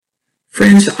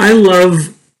Friends, I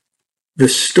love the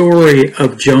story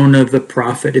of Jonah the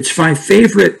prophet. It's my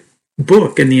favorite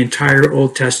book in the entire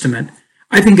Old Testament.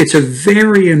 I think it's a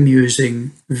very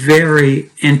amusing,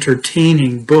 very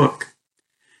entertaining book.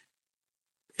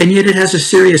 And yet it has a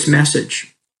serious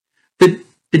message.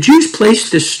 The Jews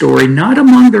placed this story not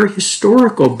among their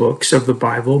historical books of the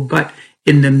Bible, but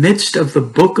in the midst of the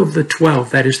Book of the 12,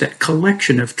 that is, that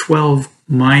collection of 12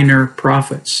 minor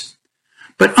prophets.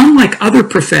 But unlike other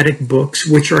prophetic books,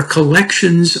 which are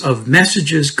collections of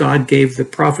messages God gave the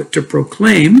prophet to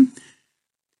proclaim,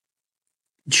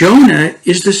 Jonah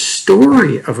is the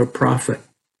story of a prophet.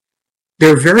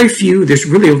 There are very few, there's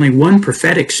really only one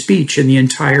prophetic speech in the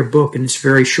entire book, and it's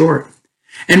very short.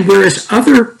 And whereas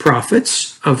other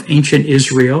prophets of ancient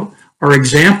Israel are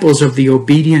examples of the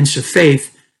obedience of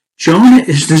faith, Jonah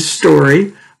is the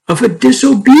story of a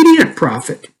disobedient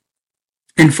prophet.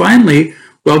 And finally,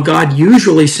 while God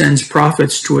usually sends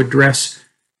prophets to address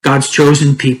God's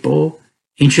chosen people,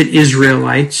 ancient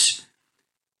Israelites,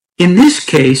 in this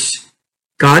case,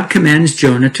 God commands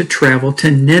Jonah to travel to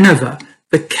Nineveh,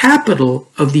 the capital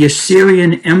of the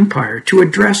Assyrian Empire, to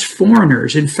address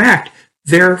foreigners, in fact,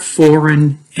 their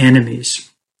foreign enemies.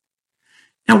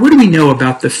 Now, what do we know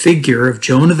about the figure of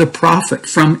Jonah the prophet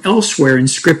from elsewhere in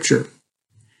Scripture?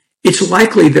 It's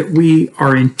likely that we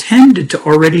are intended to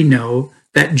already know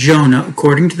that Jonah,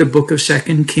 according to the book of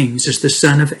 2 Kings, is the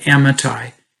son of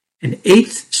Amittai, an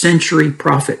 8th century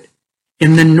prophet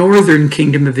in the northern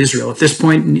kingdom of Israel. At this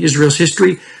point in Israel's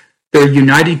history, their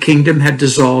united kingdom had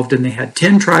dissolved, and they had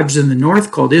 10 tribes in the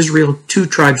north called Israel, 2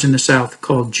 tribes in the south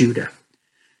called Judah.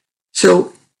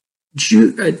 So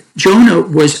Jonah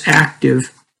was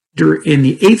active in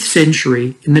the 8th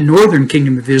century in the northern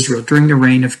kingdom of Israel during the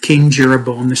reign of King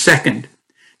Jeroboam II.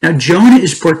 Now, Jonah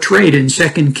is portrayed in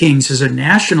 2 Kings as a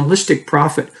nationalistic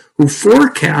prophet who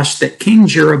forecast that King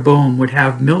Jeroboam would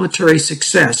have military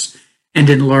success and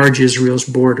enlarge Israel's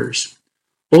borders.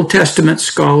 Old Testament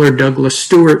scholar Douglas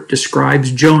Stewart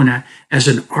describes Jonah as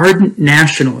an ardent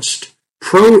nationalist,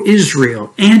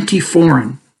 pro-Israel,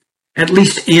 anti-foreign, at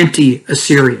least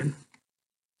anti-Assyrian.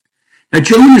 Now,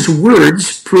 Jonah's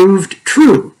words proved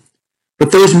true,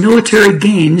 but those military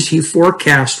gains he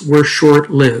forecast were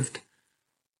short-lived.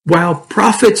 While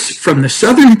prophets from the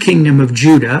southern kingdom of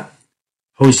Judah,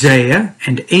 Hosea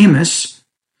and Amos,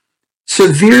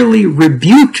 severely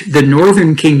rebuked the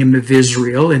northern kingdom of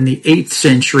Israel in the 8th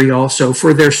century also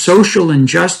for their social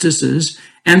injustices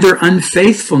and their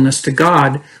unfaithfulness to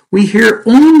God, we hear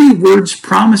only words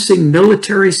promising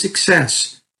military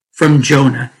success from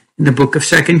Jonah in the book of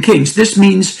 2 Kings. This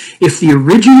means if the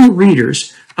original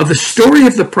readers of the story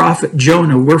of the prophet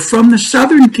Jonah were from the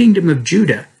southern kingdom of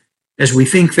Judah, as we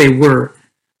think they were,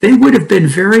 they would have been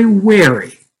very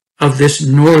wary of this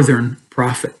northern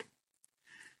prophet.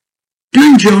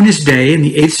 During Jonah's day in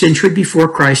the 8th century before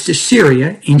Christ,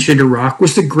 Assyria, ancient Iraq,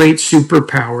 was the great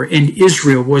superpower, and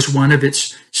Israel was one of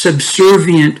its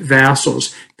subservient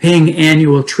vassals, paying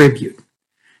annual tribute.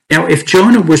 Now, if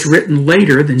Jonah was written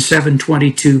later than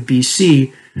 722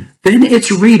 BC, then its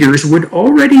readers would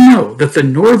already know that the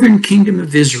northern kingdom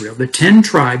of Israel, the 10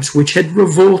 tribes which had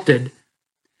revolted,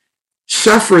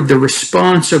 suffered the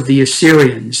response of the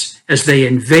Assyrians as they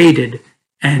invaded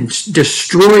and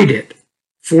destroyed it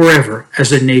forever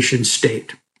as a nation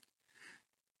state.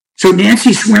 So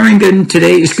Nancy Swearingen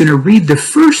today is going to read the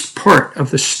first part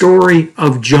of the story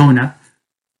of Jonah,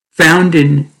 found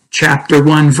in chapter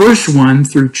 1, verse 1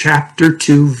 through chapter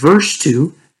 2, verse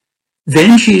 2.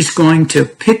 Then she's going to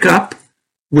pick up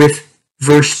with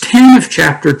verse 10 of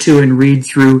chapter 2 and read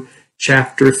through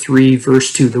chapter 3,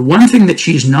 verse 2. The one thing that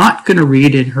she's not going to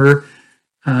read in her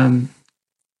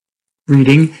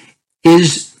reading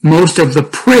is most of the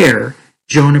prayer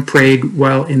Jonah prayed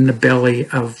while in the belly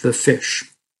of the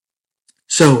fish.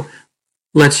 So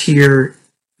let's hear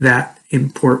that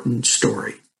important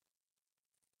story.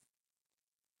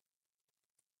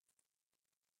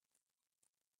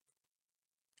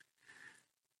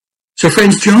 So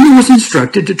friends, Jonah was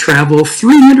instructed to travel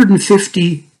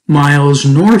 350 miles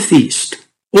northeast,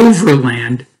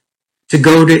 overland, to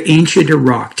go to ancient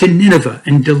Iraq, to Nineveh,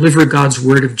 and deliver God's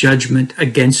word of judgment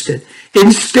against it.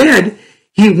 Instead,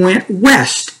 he went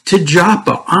west to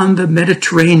Joppa on the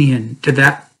Mediterranean, to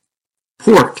that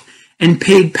port, and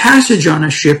paid passage on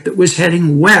a ship that was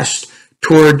heading west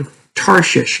toward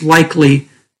Tarshish, likely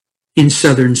in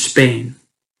southern Spain.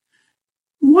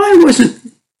 Why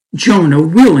wasn't Jonah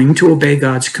willing to obey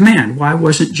God's command? Why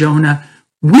wasn't Jonah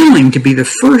willing to be the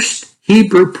first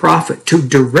Hebrew prophet to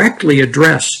directly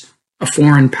address a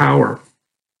foreign power?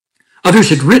 Others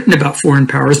had written about foreign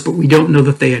powers, but we don't know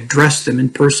that they addressed them in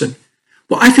person.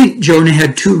 Well, I think Jonah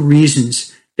had two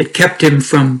reasons that kept him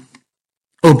from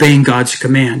obeying God's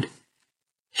command.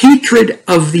 Hatred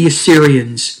of the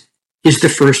Assyrians is the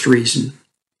first reason.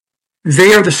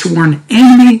 They are the sworn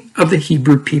enemy of the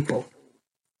Hebrew people.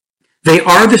 They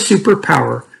are the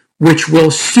superpower which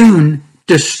will soon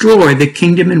destroy the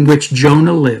kingdom in which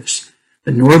Jonah lives,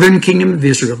 the northern kingdom of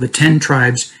Israel, the 10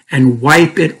 tribes, and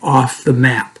wipe it off the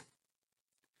map.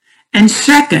 And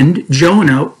second,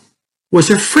 Jonah was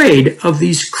afraid of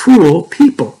these cruel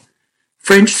people.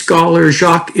 French scholar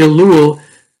Jacques Ellul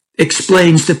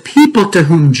explains the people to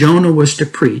whom Jonah was to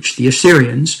preach, the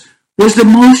Assyrians, was the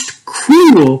most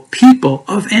cruel people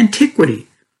of antiquity.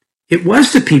 It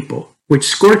was the people which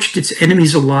scorched its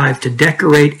enemies alive to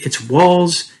decorate its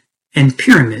walls and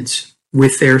pyramids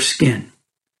with their skin.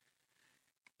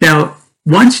 Now,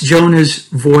 once Jonah's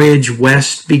voyage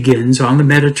west begins on the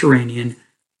Mediterranean,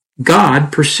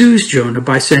 God pursues Jonah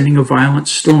by sending a violent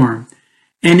storm.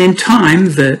 And in time,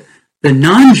 the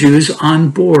non-Jews on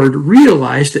board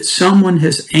realize that someone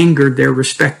has angered their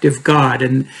respective God,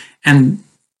 and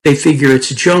they figure it's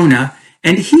Jonah,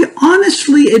 and he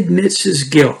honestly admits his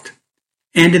guilt,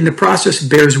 and in the process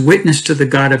bears witness to the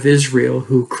God of Israel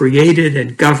who created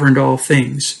and governed all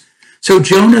things. So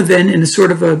Jonah then, in a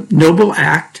sort of a noble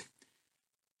act,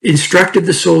 instructed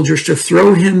the soldiers to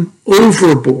throw him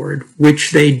overboard, which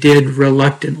they did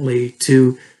reluctantly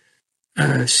to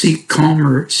seek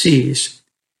calmer seas.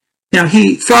 Now,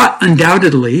 he thought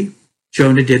undoubtedly,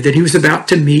 Jonah did, that he was about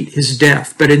to meet his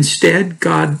death, but instead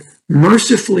God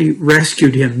mercifully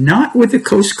rescued him, not with a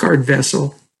Coast Guard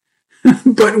vessel,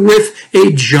 but with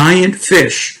a giant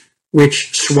fish,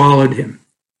 which swallowed him.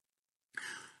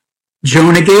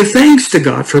 Jonah gave thanks to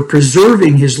God for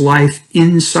preserving his life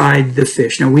inside the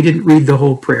fish. Now, we didn't read the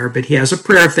whole prayer, but he has a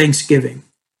prayer of thanksgiving.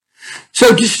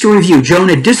 So just to review,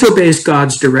 Jonah disobeys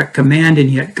God's direct command, and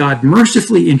yet God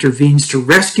mercifully intervenes to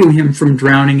rescue him from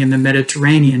drowning in the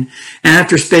Mediterranean. And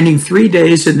after spending 3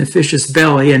 days in the fish's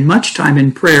belly and much time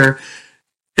in prayer,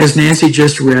 as Nancy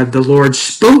just read, the Lord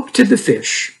spoke to the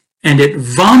fish, and it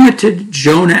vomited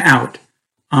Jonah out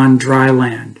on dry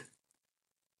land.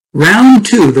 Round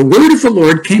 2, the word of the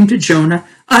Lord came to Jonah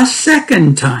a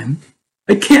second time.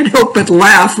 I can't help but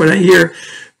laugh when I hear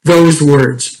those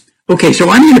words. Okay, so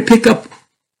I'm going to pick up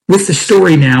with the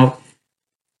story now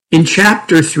in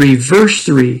chapter 3, verse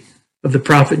 3 of the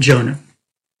prophet Jonah.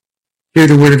 Hear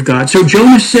the word of God. So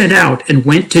Jonah set out and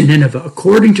went to Nineveh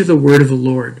according to the word of the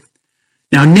Lord.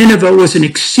 Now Nineveh was an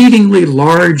exceedingly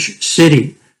large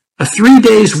city, a 3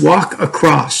 days walk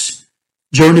across.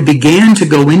 Jonah began to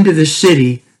go into the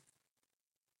city,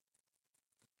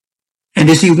 and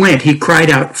as he went, he cried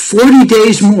out, 40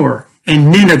 days more,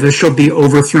 and Nineveh shall be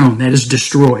overthrown, that is,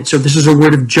 destroyed. So this is a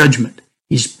word of judgment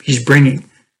he's bringing.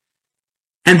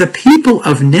 And the people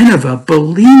of Nineveh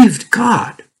believed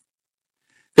God.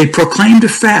 They proclaimed a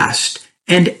fast,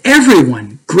 and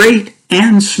everyone, great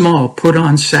and small, put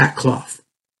on sackcloth.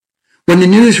 When the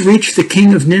news reached the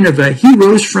king of Nineveh, he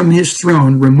rose from his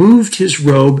throne, removed his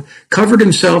robe, covered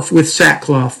himself with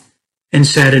sackcloth, and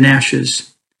sat in ashes.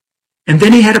 And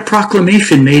then he had a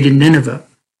proclamation made in Nineveh.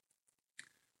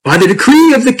 By the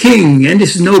decree of the king and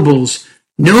his nobles,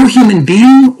 no human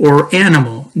being or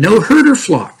animal, no herd or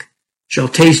flock, shall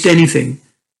taste anything.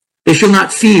 They shall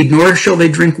not feed, nor shall they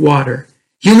drink water.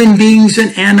 Human beings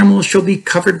and animals shall be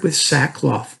covered with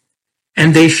sackcloth,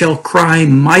 and they shall cry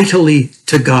mightily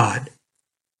to God.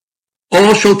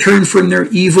 All shall turn from their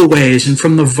evil ways and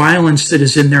from the violence that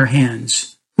is in their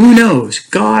hands. Who knows?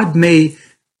 God may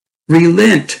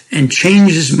relent and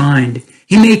change his mind.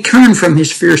 He may turn from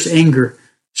his fierce anger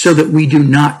so that we do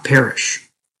not perish.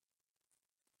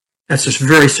 That's a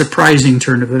very surprising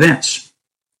turn of events.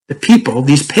 The people,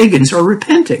 these pagans, are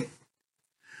repenting.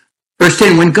 Verse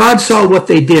 10, when God saw what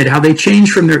they did, how they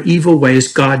changed from their evil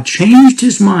ways, God changed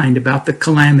his mind about the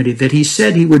calamity that he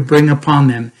said he would bring upon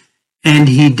them, and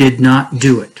he did not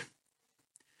do it.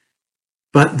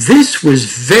 But this was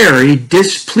very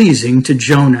displeasing to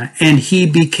Jonah, and he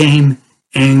became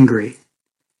angry.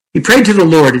 He prayed to the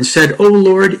Lord and said, O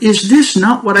Lord, is this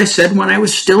not what I said when I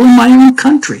was still in my own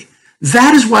country?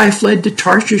 That is why I fled to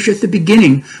Tarshish at the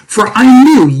beginning, for I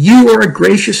knew you are a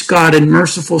gracious God and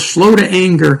merciful, slow to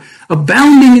anger,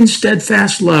 abounding in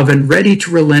steadfast love, and ready to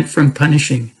relent from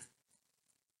punishing.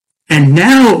 And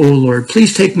now, O Lord,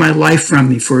 please take my life from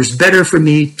me, for it is better for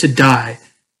me to die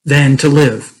than to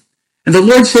live. And the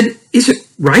Lord said, is it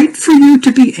right for you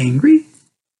to be angry?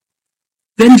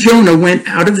 Then Jonah went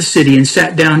out of the city and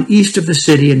sat down east of the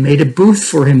city and made a booth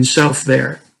for himself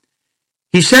there.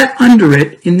 He sat under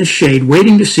it in the shade,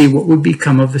 waiting to see what would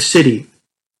become of the city.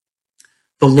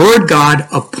 The Lord God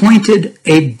appointed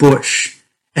a bush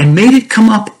and made it come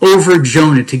up over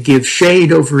Jonah to give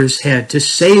shade over his head, to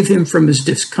save him from his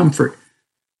discomfort.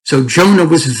 So Jonah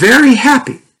was very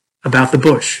happy about the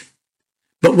bush.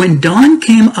 But when dawn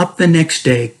came up the next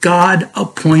day, God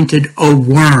appointed a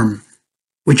worm,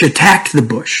 which attacked the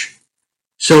bush,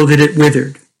 so that it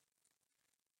withered.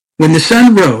 When the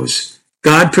sun rose,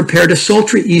 God prepared a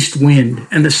sultry east wind,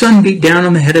 and the sun beat down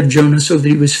on the head of Jonah so that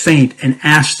he was faint and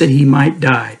asked that he might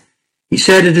die. He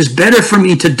said, "It is better for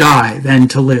me to die than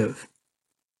to live."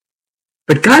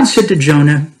 But God said to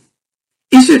Jonah,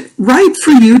 "Is it right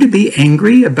for you to be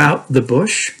angry about the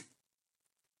bush?"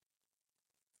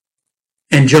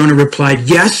 And Jonah replied,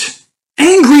 "Yes,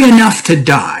 angry enough to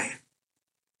die."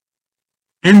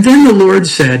 And then the Lord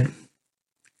said,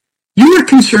 "You are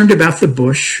concerned about the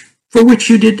bush, for which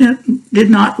you did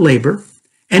not labor,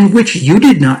 and which you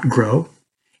did not grow.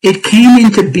 It came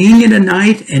into being in a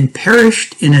night and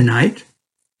perished in a night.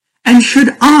 And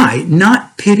should I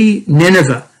not pity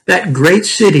Nineveh, that great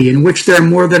city in which there are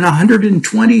more than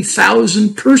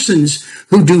 120,000 persons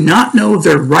who do not know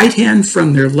their right hand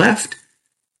from their left,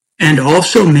 and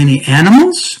also many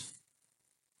animals?" ?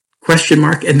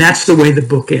 And that's the way the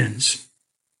book ends.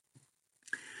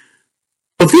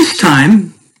 Well, this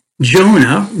time,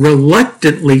 Jonah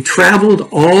reluctantly traveled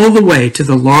all the way to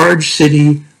the large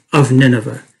city of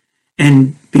Nineveh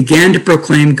and began to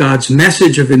proclaim God's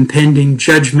message of impending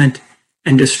judgment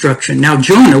and destruction. Now,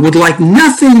 Jonah would like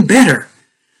nothing better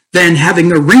than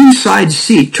having a ringside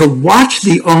seat to watch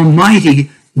the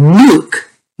Almighty nuke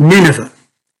Nineveh.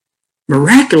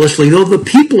 Miraculously, though, the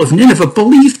people of Nineveh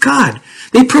believed God.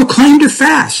 They proclaimed a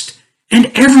fast. And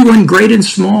everyone, great and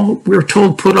small, we're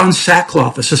told, put on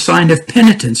sackcloth as a sign of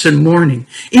penitence and mourning.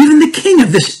 Even the king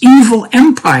of this evil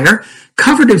empire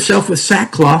covered himself with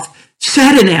sackcloth,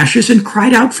 sat in ashes, and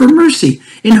cried out for mercy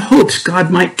in hopes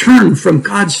God might turn from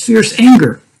God's fierce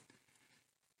anger.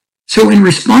 So in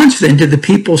response then to the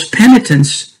people's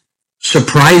penitence,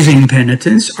 surprising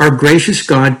penitence, our gracious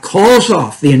God calls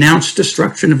off the announced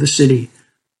destruction of the city.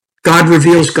 God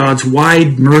reveals God's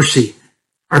wide mercy,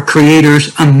 our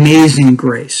Creator's amazing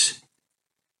grace.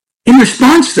 In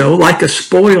response, though, like a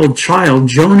spoiled child,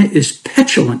 Jonah is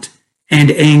petulant and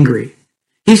angry.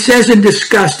 He says in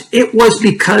disgust, it was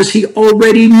because he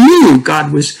already knew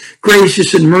God was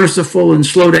gracious and merciful and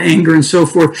slow to anger and so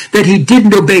forth that he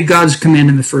didn't obey God's command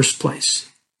in the first place.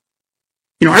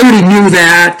 I already knew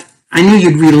that. I knew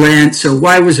you'd relent, so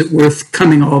why was it worth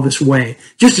coming all this way?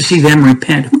 Just to see them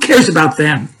repent. Who cares about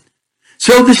them?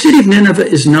 So the city of Nineveh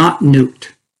is not nuked.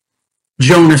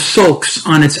 Jonah sulks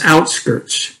on its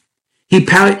outskirts. He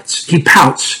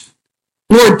pouts.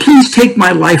 "Lord, please take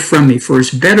my life from me, for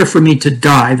it's better for me to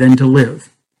die than to live."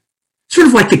 Sort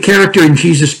of like the character in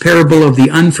Jesus' parable of the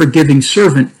unforgiving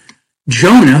servant,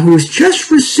 Jonah, who has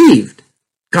just received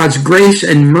God's grace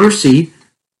and mercy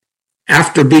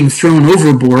after being thrown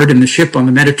overboard in the ship on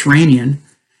the Mediterranean,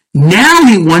 now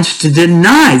he wants to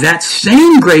deny that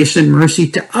same grace and mercy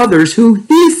to others who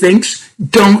he thinks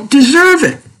don't deserve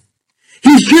it.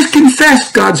 He's just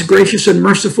confessed God's gracious and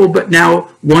merciful, but now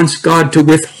wants God to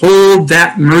withhold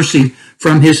that mercy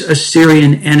from his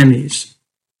Assyrian enemies.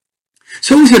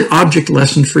 So as an object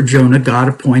lesson for Jonah, God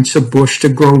appoints a bush to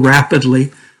grow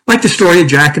rapidly, like the story of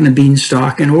Jack and the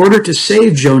Beanstalk, in order to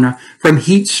save Jonah from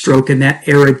heat stroke in that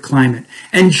arid climate.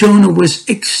 And Jonah was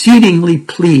exceedingly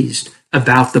pleased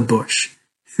about the bush.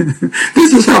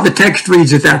 This is how the text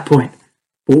reads at that point.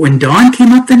 But when dawn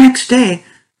came up the next day,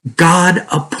 God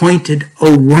appointed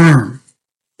a worm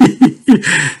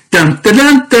dum,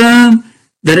 dum, dum,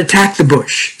 that attacked the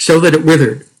bush so that it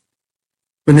withered.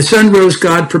 When the sun rose,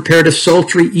 God prepared a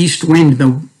sultry east wind,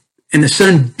 and the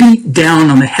sun beat down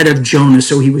on the head of Jonah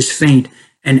so he was faint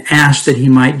and asked that he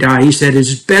might die. He said, "It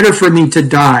is better for me to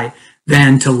die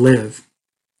than to live."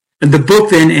 And the book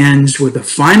then ends with a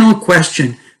final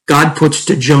question God puts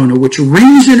to Jonah, which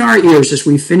rings in our ears as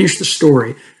we finish the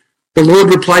story. The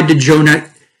Lord replied to Jonah,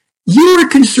 "You are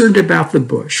concerned about the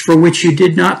bush, for which you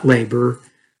did not labor,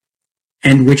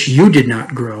 and which you did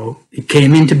not grow. It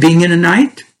came into being in a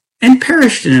night, and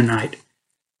perished in a night.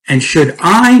 And should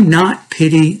I not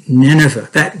pity Nineveh,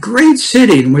 that great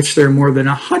city in which there are more than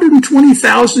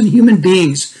 120,000 human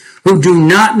beings who do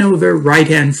not know their right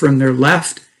hand from their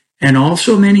left, and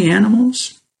also many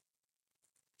animals?"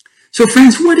 So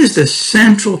friends, what is the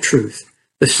central truth,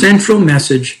 the central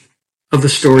message of the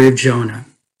story of Jonah?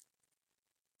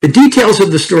 The details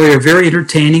of the story are very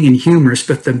entertaining and humorous,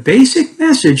 but the basic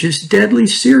message is deadly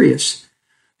serious.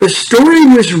 The story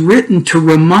was written to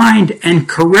remind and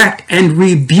correct and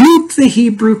rebuke the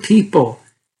Hebrew people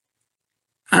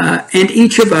and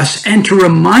each of us, and to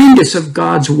remind us of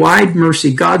God's wide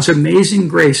mercy, God's amazing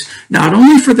grace, not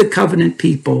only for the covenant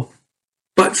people,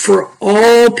 but for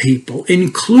all people,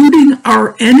 including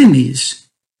our enemies.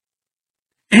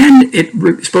 And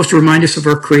it's supposed to remind us of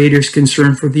our Creator's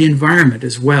concern for the environment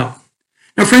as well.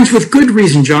 Now, friends, with good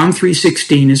reason, John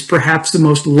 3:16 is perhaps the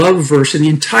most loved verse in the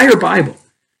entire Bible.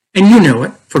 And you know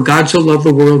it. For God so loved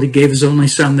the world, he gave his only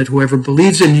Son, that whoever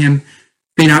believes in him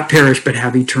may not perish but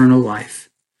have eternal life.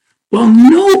 Well,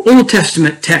 no Old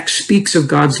Testament text speaks of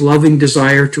God's loving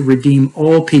desire to redeem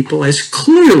all people as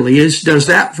clearly as does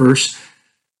that verse.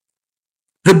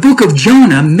 The book of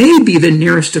Jonah may be the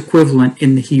nearest equivalent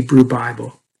in the Hebrew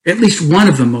Bible, at least one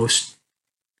of the most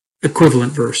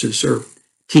equivalent verses or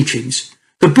teachings.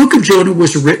 The book of Jonah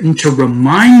was written to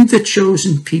remind the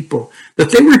chosen people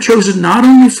that they were chosen not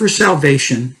only for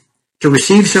salvation, to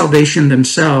receive salvation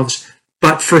themselves,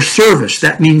 but for service.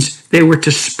 That means they were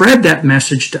to spread that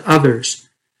message to others.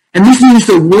 And this means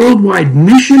the worldwide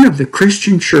mission of the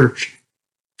Christian church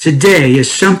today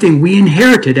is something we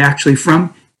inherited actually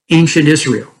from ancient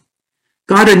Israel.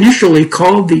 God initially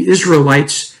called the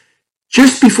Israelites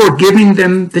just before giving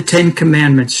them the Ten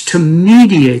Commandments to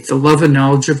mediate the love and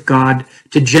knowledge of God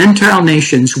to Gentile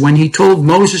nations when he told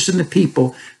Moses and the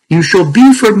people, "You shall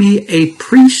be for me a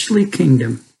priestly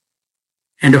kingdom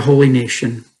and a holy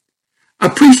nation." A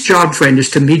priest's job, friend, is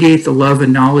to mediate the love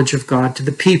and knowledge of God to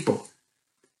the people.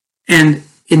 And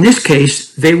in this case,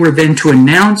 they were then to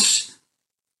announce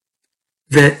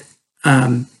that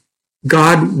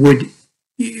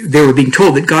they were being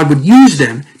told that God would use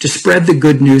them to spread the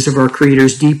good news of our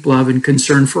Creator's deep love and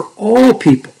concern for all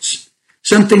peoples,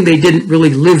 something they didn't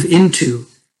really live into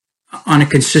on a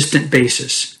consistent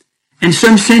basis. And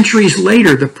some centuries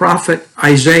later, the prophet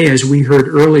Isaiah, as we heard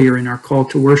earlier in our call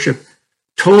to worship,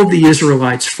 told the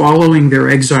Israelites following their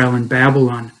exile in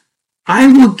Babylon, "I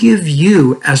will give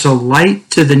you as a light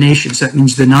to the nations," that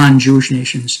means the non-Jewish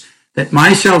nations, "that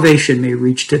my salvation may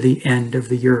reach to the end of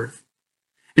the earth."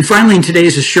 And finally, in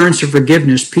today's assurance of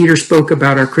forgiveness, Peter spoke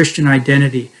about our Christian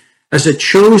identity as a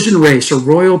chosen race, a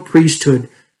royal priesthood,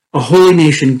 a holy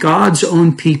nation, God's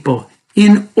own people,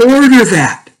 in order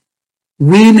that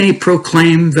we may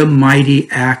proclaim the mighty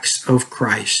acts of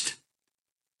Christ.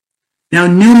 Now,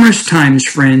 numerous times,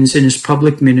 friends, in his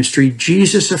public ministry,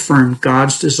 Jesus affirmed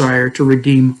God's desire to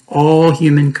redeem all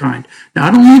humankind,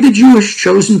 not only the Jewish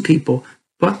chosen people,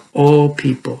 but all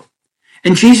people.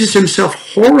 And Jesus himself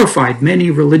horrified many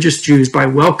religious Jews by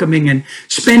welcoming and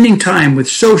spending time with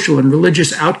social and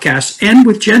religious outcasts and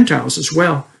with Gentiles as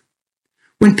well.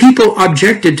 When people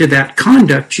objected to that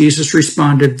conduct, Jesus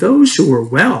responded, "Those who are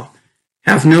well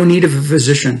have no need of a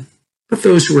physician, but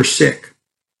those who are sick.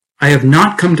 I have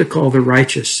not come to call the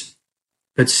righteous,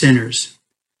 but sinners."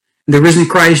 And the risen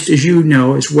Christ, as you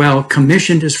know as well,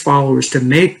 commissioned his followers to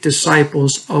make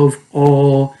disciples of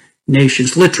all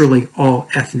nations, literally all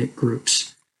ethnic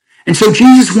groups. And so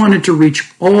Jesus wanted to reach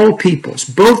all peoples,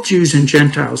 both Jews and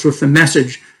Gentiles, with the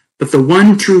message that the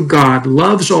one true God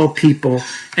loves all people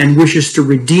and wishes to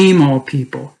redeem all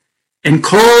people and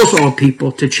calls all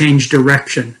people to change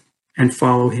direction and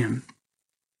follow him.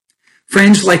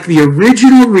 Friends, like the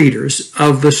original readers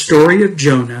of the story of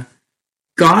Jonah,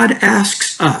 God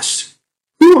asks us,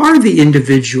 who are the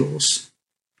individuals,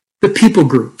 the people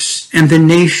groups, and the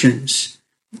nations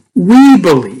we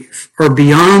believe are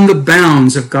beyond the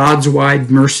bounds of God's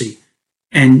wide mercy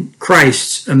and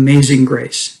Christ's amazing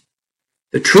grace?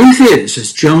 The truth is,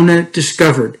 as Jonah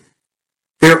discovered,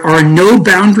 there are no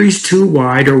boundaries too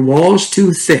wide or walls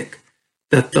too thick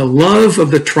that the love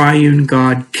of the triune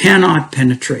God cannot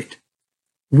penetrate.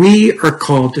 We are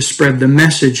called to spread the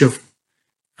message of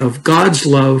God's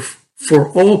love for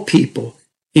all people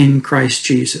in Christ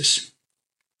Jesus.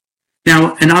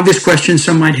 Now, an obvious question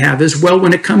some might have is, well,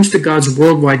 when it comes to God's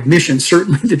worldwide mission,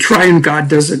 certainly the triune God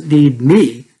doesn't need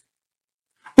me.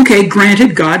 Okay,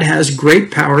 granted, God has great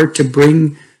power to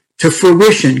bring to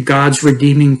fruition God's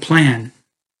redeeming plan.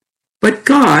 But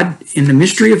God, in the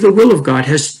mystery of the will of God,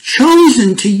 has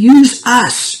chosen to use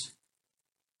us,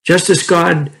 just as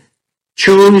God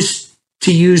chose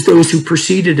to use those who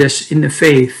preceded us in the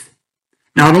faith,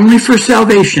 not only for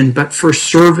salvation, but for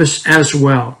service as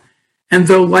well. And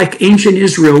though, like ancient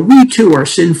Israel, we too are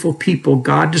sinful people,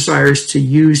 God desires to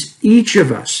use each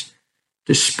of us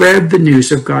to spread the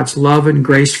news of God's love and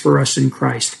grace for us in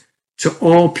Christ to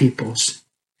all peoples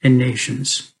and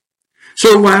nations.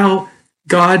 So while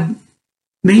God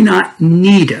may not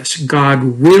need us, God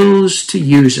wills to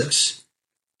use us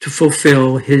to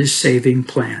fulfill his saving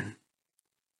plan.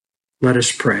 Let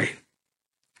us pray.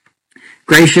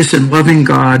 Gracious and loving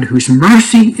God, whose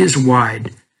mercy is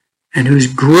wide, and whose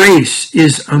grace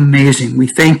is amazing. We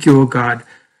thank you, O God,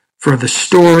 for the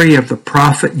story of the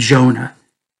prophet Jonah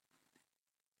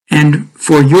and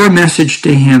for your message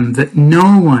to him that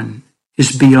no one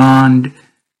is beyond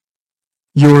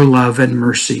your love and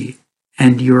mercy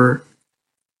and your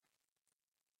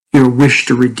wish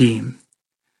to redeem.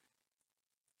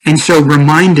 And so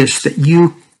remind us that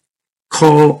you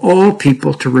call all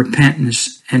people to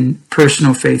repentance and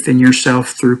personal faith in yourself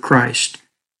through Christ,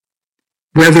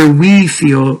 whether we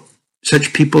feel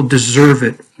such people deserve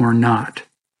it or not.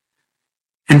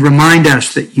 And remind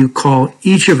us that you call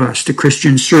each of us to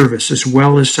Christian service as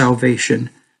well as salvation.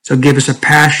 So give us a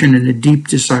passion and a deep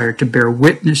desire to bear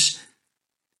witness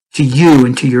to you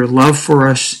and to your love for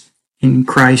us in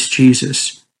Christ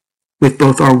Jesus with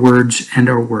both our words and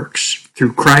our works.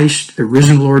 Through Christ, the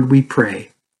risen Lord, we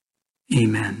pray.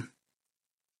 Amen.